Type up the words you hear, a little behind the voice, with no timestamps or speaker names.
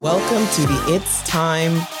Welcome to the It's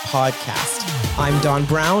Time podcast. I'm Dawn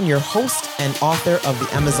Brown, your host and author of the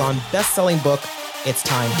Amazon best-selling book, It's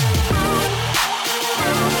Time.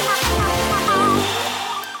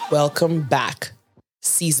 Welcome back.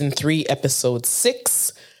 Season 3, episode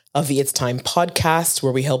 6 of the It's Time podcast,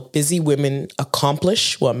 where we help busy women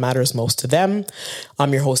accomplish what matters most to them.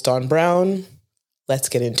 I'm your host, Dawn Brown. Let's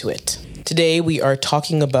get into it. Today, we are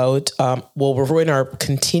talking about, we're in our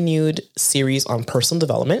continued series on personal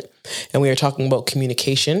development, and we are talking about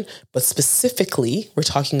communication, but specifically, we're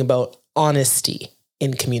talking about honesty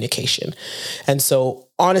in communication. And so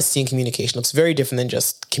honesty in communication looks very different than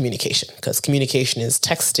just communication, because communication is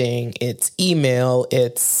texting, it's email,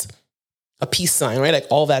 it's a peace sign, right? Like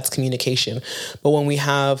all that's communication. But when we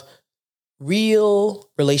have real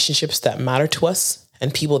relationships that matter to us,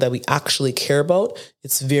 and people that we actually care about,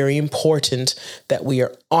 it's very important that we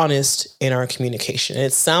are honest in our communication. And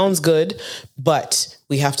it sounds good, but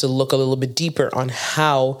we have to look a little bit deeper on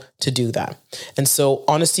how to do that. And so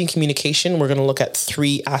honesty in communication, we're going to look at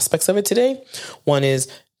 3 aspects of it today. One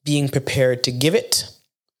is being prepared to give it,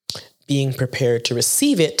 being prepared to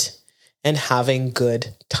receive it, and having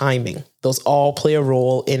good timing. Those all play a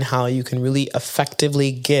role in how you can really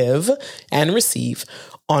effectively give and receive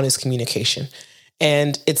honest communication.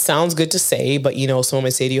 And it sounds good to say, but someone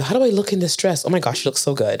might say to you, how do I look in this dress? Oh my gosh, you look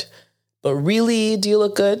so good. But really, do you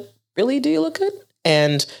look good? Really, do you look good?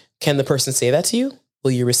 And can the person say that to you?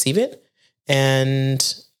 Will you receive it? And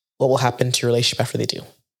what will happen to your relationship after they do?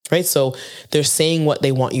 Right? So they're saying what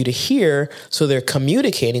they want you to hear. So they're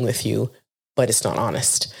communicating with you, but it's not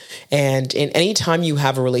honest. And in any time you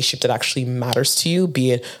have a relationship that actually matters to you,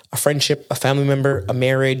 be it a friendship, a family member, a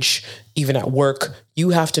marriage, even at work, you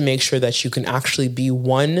have to make sure that you can actually be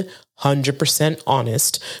 100%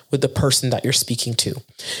 honest with the person that you're speaking to.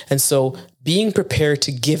 And so being prepared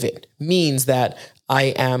to give it means that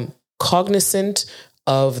I am cognizant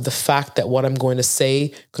of the fact that what I'm going to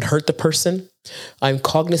say could hurt the person. I'm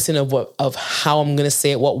cognizant of how I'm going to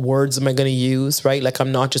say it. What words am I going to use, right? Like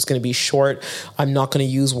I'm not just going to be short. I'm not going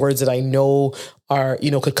to use words that I know are,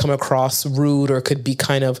 could come across rude or could be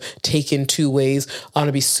kind of taken 2 ways. I'm going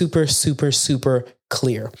to be super, super, super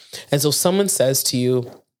clear. And so someone says to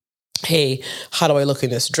you, hey, how do I look in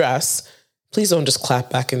this dress? Please don't just clap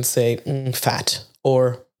back and say, fat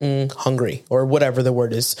or hungry or whatever the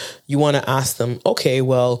word is. You want to ask them, okay,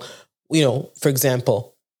 well, for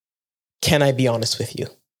example, can I be honest with you?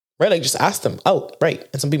 Right? Like just ask them out, right?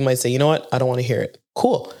 And some people might say, you know what? I don't want to hear it.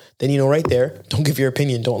 Cool. Then, right there, don't give your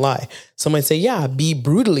opinion. Don't lie. Some might say, yeah, be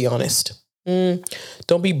brutally honest.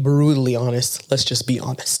 Don't be brutally honest. Let's just be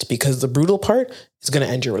honest, because the brutal part is going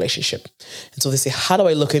to end your relationship. And so they say, how do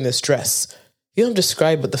I look in this dress? You don't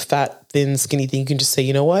describe with the fat, thin, skinny thing. You can just say,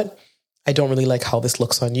 you know what? I don't really like how this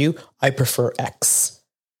looks on you. I prefer X.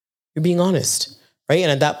 You're being honest. Right?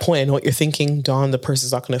 And at that point, I know what you're thinking, Dawn, the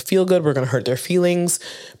person's not going to feel good. We're going to hurt their feelings.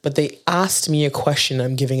 But they asked me a question.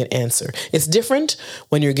 I'm giving an answer. It's different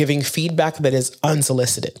when you're giving feedback that is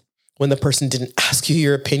unsolicited. When the person didn't ask you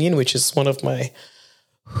your opinion, which is one of my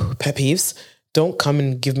pet peeves. Don't come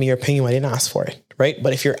and give me your opinion when I didn't ask for it. Right?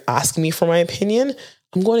 But if you're asking me for my opinion,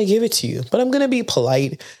 I'm going to give it to you. But I'm going to be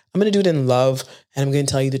polite. I'm going to do it in love. And I'm going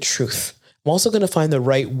to tell you the truth. I'm also going to find the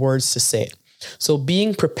right words to say it. So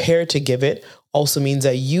being prepared to give it also means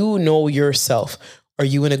that you know yourself. Are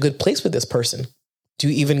you in a good place with this person? Do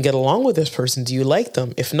you even get along with this person? Do you like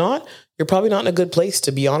them? If not, you're probably not in a good place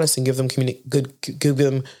to be honest and give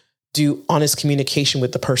them do honest communication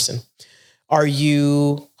with the person. Are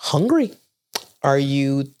you hungry? Are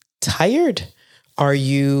you tired? Are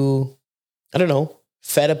you,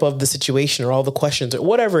 fed up of the situation or all the questions or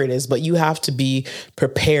whatever it is, but you have to be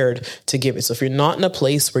prepared to give it. So if you're not in a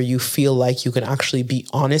place where you feel like you can actually be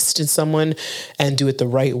honest in someone and do it the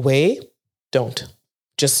right way, don't.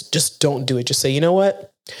 Just don't do it. Just say, you know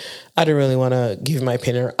what? I don't really want to give you my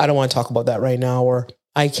opinion. Or I don't want to talk about that right now, or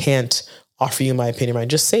I can't offer you my opinion. Right?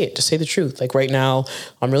 Just say it. Just say the truth. Like right now,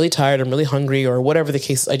 I'm really tired. I'm really hungry, or whatever the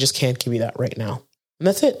case. I just can't give you that right now. And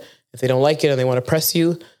that's it. If they don't like it and they want to press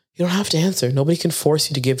you, you don't have to answer. Nobody can force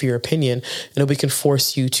you to give your opinion. And nobody can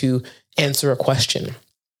force you to answer a question.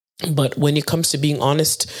 But when it comes to being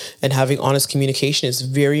honest and having honest communication, it's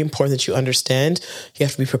very important that you understand you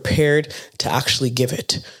have to be prepared to actually give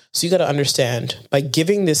it. So you got to understand, by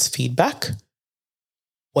giving this feedback,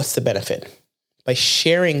 what's the benefit? By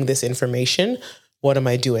sharing this information, what am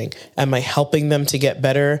I doing? Am I helping them to get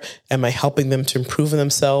better? Am I helping them to improve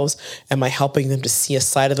themselves? Am I helping them to see a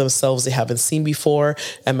side of themselves they haven't seen before?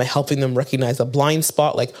 Am I helping them recognize a blind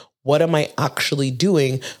spot? Like, what am I actually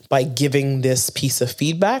doing by giving this piece of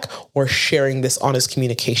feedback or sharing this honest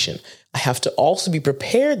communication? I have to also be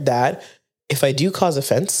prepared that if I do cause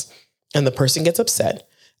offense and the person gets upset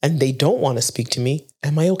and they don't want to speak to me,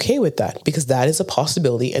 am I okay with that? Because that is a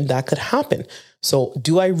possibility and that could happen. So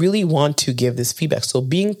do I really want to give this feedback? So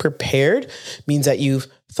being prepared means that you've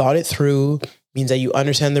thought it through, means that you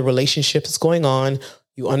understand the relationship that's going on,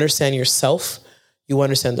 you understand yourself, you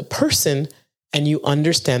understand the person, and you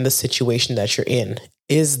understand the situation that you're in.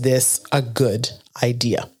 Is this a good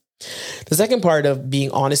idea? The second part of being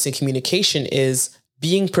honest in communication is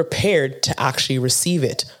being prepared to actually receive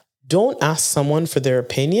it. Don't ask someone for their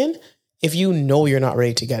opinion if you know you're not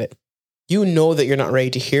ready to get it. You know that you're not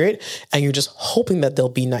ready to hear it, and you're just hoping that they'll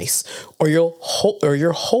be nice, or you're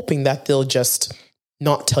hoping that they'll just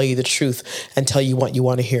not tell you the truth and tell you what you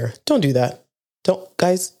want to hear. Don't do that. Don't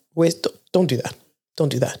do that. Don't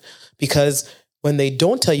do that. Because when they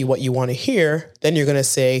don't tell you what you want to hear, then you're going to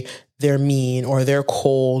say they're mean or they're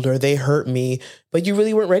cold or they hurt me, but you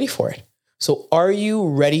really weren't ready for it. So are you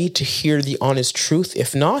ready to hear the honest truth?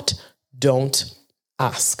 If not, don't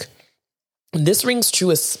ask. And this rings true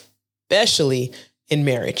especially in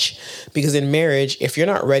marriage, because in marriage, if you're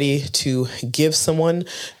not ready to give someone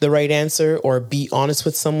the right answer or be honest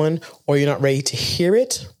with someone, or you're not ready to hear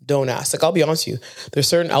it, don't ask. Like, I'll be honest with you, there's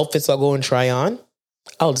certain outfits I'll go and try on.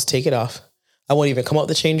 I'll just take it off. I won't even come out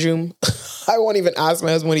the change room. I won't even ask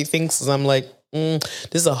my husband what he thinks, because I'm like,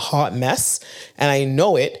 this is a hot mess and I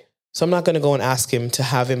know it. So I'm not going to go and ask him to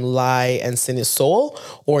have him lie and sin his soul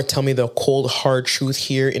or tell me the cold, hard truth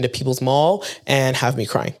here in the People's Mall and have me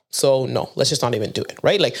crying. So no, let's just not even do it,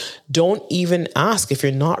 right? Like, don't even ask if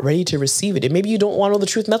you're not ready to receive it. And maybe you don't want to know the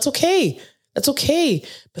truth, and that's okay. That's okay.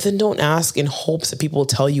 But then don't ask in hopes that people will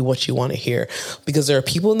tell you what you want to hear, because there are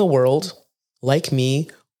people in the world like me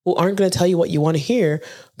who aren't going to tell you what you want to hear.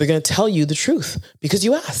 They're going to tell you the truth because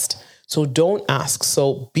you asked. So don't ask.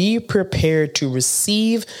 So be prepared to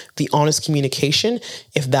receive the honest communication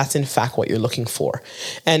if that's in fact what you're looking for.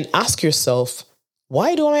 And ask yourself,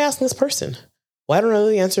 why don't I ask this person? Why don't I know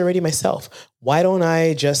the answer already myself? Why don't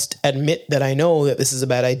I just admit that I know that this is a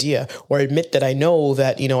bad idea, or admit that I know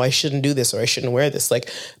that, I shouldn't do this or I shouldn't wear this?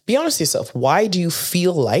 Like, be honest with yourself. Why do you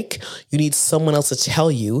feel like you need someone else to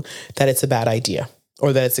tell you that it's a bad idea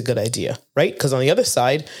or that it's a good idea, right? Because on the other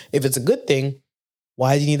side, if it's a good thing,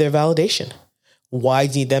 why do you need their validation? Why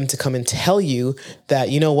do you need them to come and tell you that,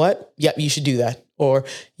 you know what? Yep, you should do that. Or,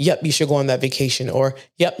 yep, you should go on that vacation. Or,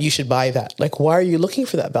 yep, you should buy that. Like, why are you looking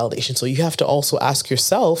for that validation? So you have to also ask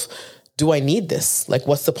yourself, do I need this? Like,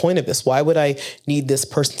 what's the point of this? Why would I need this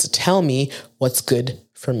person to tell me what's good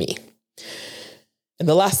for me? And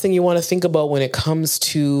the last thing you want to think about when it comes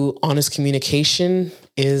to honest communication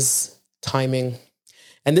is timing.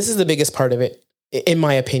 And this is the biggest part of it, in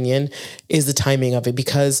my opinion, is the timing of it,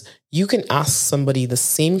 because you can ask somebody the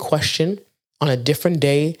same question on a different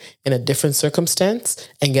day in a different circumstance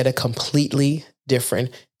and get a completely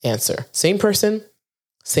different answer. Same person,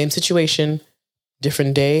 same situation,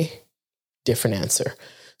 different day, different answer.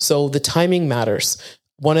 So the timing matters.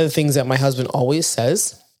 One of the things that my husband always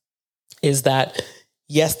says is that,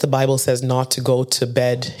 yes, the Bible says not to go to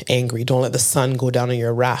bed angry. Don't let the sun go down on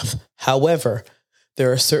your wrath. However,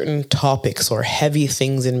 there are certain topics or heavy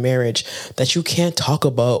things in marriage that you can't talk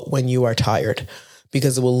about when you are tired,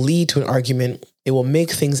 because it will lead to an argument. It will make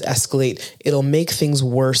things escalate. It'll make things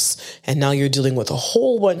worse. And now you're dealing with a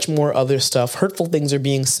whole bunch more other stuff. Hurtful things are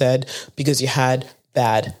being said because you had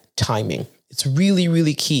bad timing. It's really,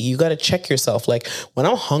 really key. You got to check yourself. Like, when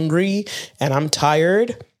I'm hungry and I'm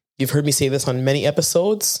tired, you've heard me say this on many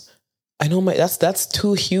episodes, I know that's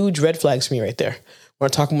two huge red flags for me right there. We're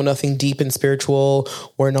not talking about nothing deep and spiritual.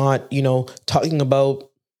 We're not, talking about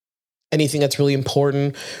anything that's really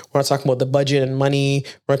important. We're not talking about the budget and money.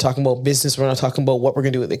 We're not talking about business. We're not talking about what we're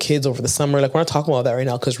going to do with the kids over the summer. Like, we're not talking about that right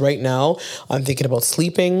now, because right now I'm thinking about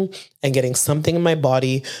sleeping and getting something in my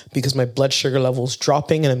body because my blood sugar level is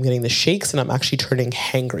dropping and I'm getting the shakes and I'm actually turning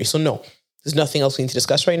hangry. So no, there's nothing else we need to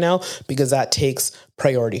discuss right now, because that takes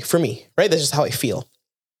priority for me, right? That's just how I feel.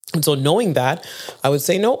 And so knowing that, I would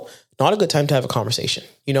say, no, not a good time to have a conversation,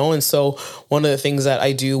 And so one of the things that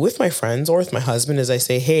I do with my friends or with my husband is I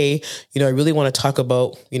say, hey, I really want to talk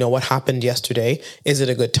about, what happened yesterday. Is it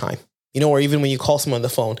a good time? Or even when you call someone on the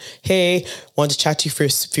phone, hey, want to chat to you for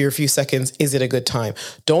a few seconds. Is it a good time?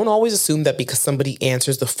 Don't always assume that because somebody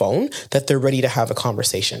answers the phone that they're ready to have a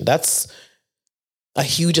conversation. That's a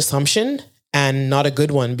huge assumption and not a good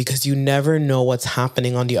one, because you never know what's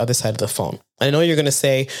happening on the other side of the phone. I know you're going to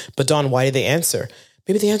say, but Dawn, why did they answer?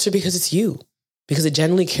 Maybe they answer because it's you, because they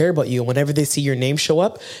genuinely care about you. And whenever they see your name show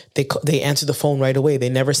up, they answer the phone right away. They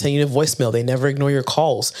never send you a voicemail. They never ignore your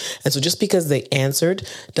calls. And so just because they answered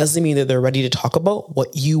doesn't mean that they're ready to talk about what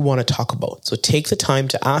you want to talk about. So take the time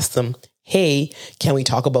to ask them, hey, can we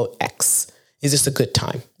talk about X? Is this a good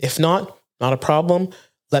time? If not a problem.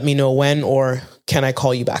 Let me know when, or can I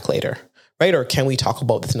call you back later? Right? Or can we talk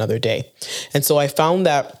about this another day? And so I found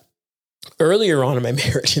that earlier on in my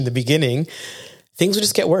marriage, in the beginning, things would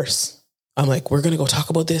just get worse. I'm like, we're going to go talk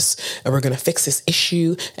about this and we're going to fix this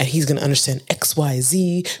issue and he's going to understand X, Y,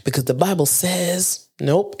 Z because the Bible says,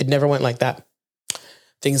 nope, it never went like that.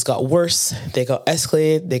 Things got worse. They got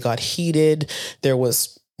escalated. They got heated. There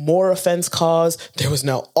was more offense caused. There was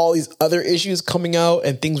now all these other issues coming out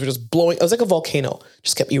and things were just blowing. It was like a volcano,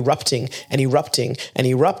 just kept erupting and erupting and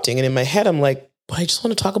erupting. And in my head, I'm like, but I just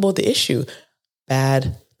want to talk about the issue.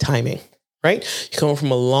 Bad timing, right? You come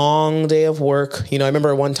from a long day of work. I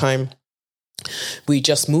remember one time, we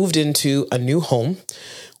just moved into a new home.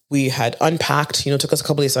 We had unpacked, took us a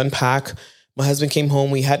couple days to unpack. My husband came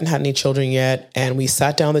home. We hadn't had any children yet. And we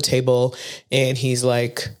sat down at the table and he's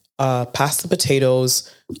like, pass the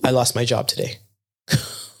potatoes. I lost my job today.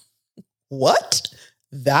 What?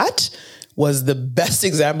 That was the best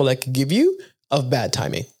example I could give you of bad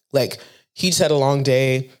timing. Like he just had a long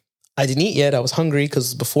day. I didn't eat yet. I was hungry because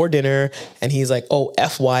it was before dinner. And he's like, oh,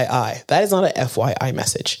 FYI. That is not a FYI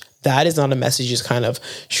message. That is not a message you just kind of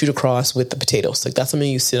shoot across with the potatoes. Like that's something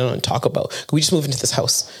you sit down and talk about. We just moved into this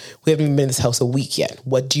house. We haven't even been in this house a week yet.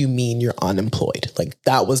 What do you mean you're unemployed? Like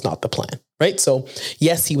that was not the plan, right? So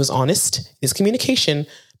yes, he was honest in his communication,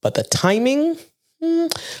 but the timing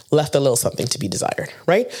left a little something to be desired,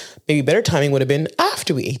 right? Maybe better timing would have been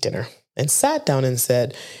after we ate dinner and sat down and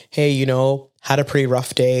said, hey, had a pretty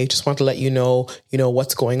rough day. Just want to let you know,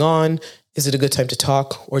 what's going on. Is it a good time to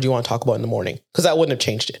talk or do you want to talk about it in the morning? Because that wouldn't have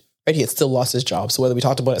changed it. Right? He had still lost his job. So whether we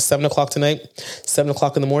talked about it at 7:00 tonight,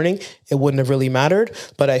 7:00 in the morning, it wouldn't have really mattered.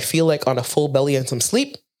 But I feel like on a full belly and some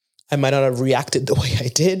sleep, I might not have reacted the way I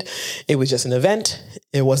did. It was just an event.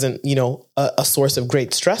 It wasn't, a source of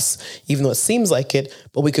great stress, even though it seems like it,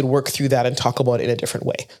 but we could work through that and talk about it in a different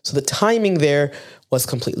way. So the timing there was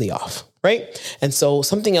completely off, right? And so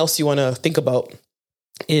something else you want to think about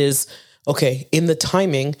is, okay, in the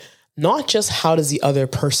timing, not just how does the other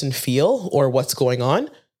person feel or what's going on,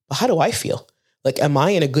 but how do I feel? Like, am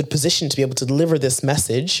I in a good position to be able to deliver this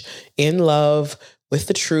message in love, with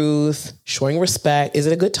the truth, showing respect? Is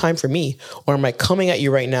it a good time for me? Or am I coming at you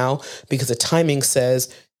right now because the timing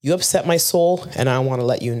says, you upset my soul and I want to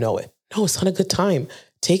let you know it? No, it's not a good time.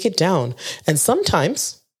 Take it down. And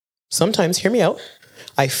sometimes, hear me out.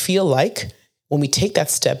 I feel like when we take that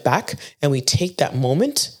step back and we take that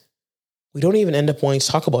moment, we don't even end up wanting to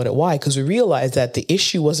talk about it. Why? Because we realize that the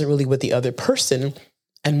issue wasn't really with the other person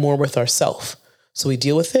and more with ourselves. So we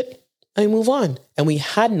deal with it and we move on. And we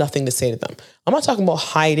had nothing to say to them. I'm not talking about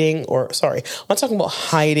hiding or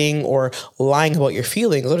lying about your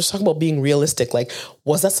feelings. I'm just talking about being realistic. Like,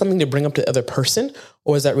 was that something to bring up to the other person?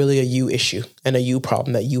 Or is that really a you issue and a you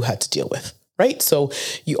problem that you had to deal with? Right? So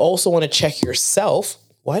you also want to check yourself.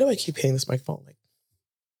 Why do I keep hitting this microphone?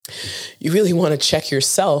 You really want to check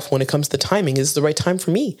yourself when it comes to timing. Is this the right time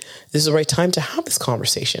for me? This is the right time to have this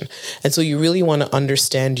conversation. And so you really want to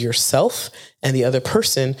understand yourself and the other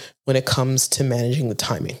person when it comes to managing the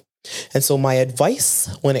timing. And so my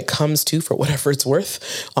advice when it comes to, for whatever it's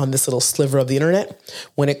worth, on this little sliver of the internet,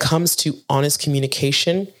 when it comes to honest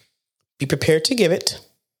communication, be prepared to give it,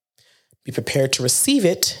 be prepared to receive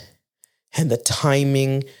it, and the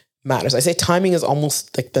timing matters. I say timing is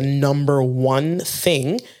almost like the number one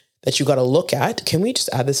thing that you got to look at. Can we just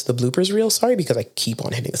add this to the bloopers reel? Sorry, because I keep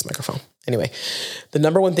on hitting this microphone. Anyway, the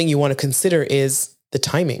number one thing you want to consider is the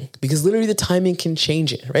timing, because literally the timing can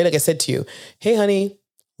change it, right? Like I said to you, hey, honey,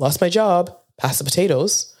 lost my job, pass the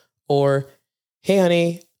potatoes. Or, hey,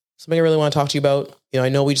 honey, something I really want to talk to you about. I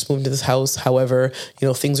know we just moved into this house. However,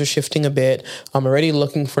 things are shifting a bit. I'm already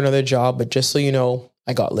looking for another job, but just so you know,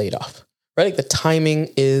 I got laid off. Right? Like the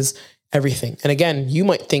timing is everything. And again, you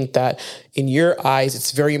might think that in your eyes,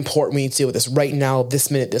 it's very important we need to deal with this right now, this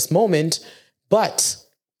minute, this moment. But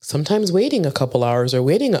sometimes waiting a couple hours or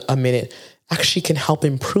waiting a minute actually can help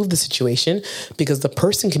improve the situation, because the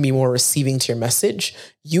person can be more receiving to your message.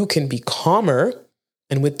 You can be calmer.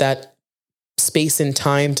 And with that space and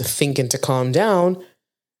time to think and to calm down,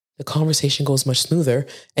 the conversation goes much smoother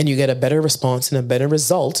and you get a better response and a better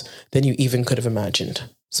result than you even could have imagined.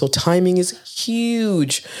 So timing is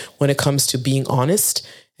huge when it comes to being honest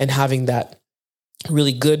and having that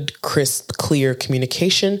really good, crisp, clear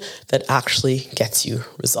communication that actually gets you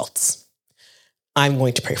results. I'm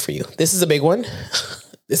going to pray for you. This is a big one.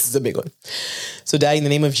 This is a big one. So Daddy, in the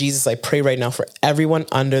name of Jesus, I pray right now for everyone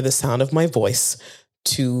under the sound of my voice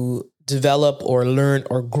to develop or learn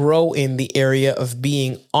or grow in the area of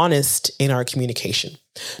being honest in our communication.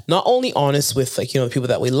 Not only honest with the people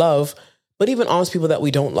that we love, but even honest people that we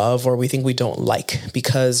don't love or we think we don't like,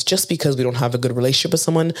 because just because we don't have a good relationship with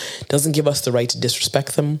someone doesn't give us the right to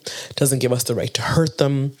disrespect them, doesn't give us the right to hurt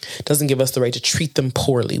them, doesn't give us the right to treat them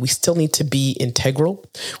poorly. We still need to be integral.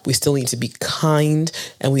 We still need to be kind,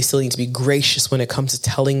 and we still need to be gracious when it comes to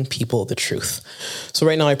telling people the truth. So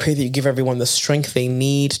right now, I pray that you give everyone the strength they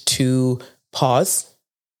need to pause,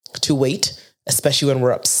 to wait, especially when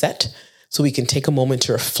we're upset, so we can take a moment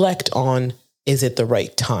to reflect on, is it the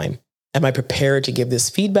right time? Am I prepared to give this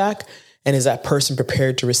feedback? And is that person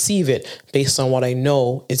prepared to receive it based on what I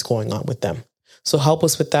know is going on with them? So help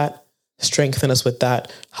us with that. Strengthen us with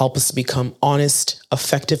that. Help us to become honest,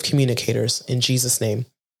 effective communicators. In Jesus' name,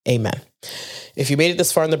 amen. If you made it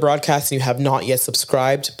this far in the broadcast and you have not yet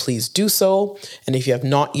subscribed, please do so. And if you have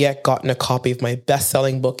not yet gotten a copy of my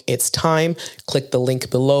best-selling book, It's Time, click the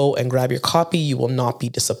link below and grab your copy. You will not be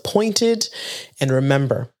disappointed. And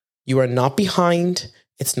remember, you are not behind.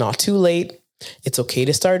 It's not too late. It's okay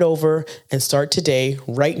to start over and start today,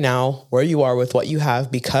 right now, where you are with what you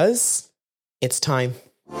have, because it's time.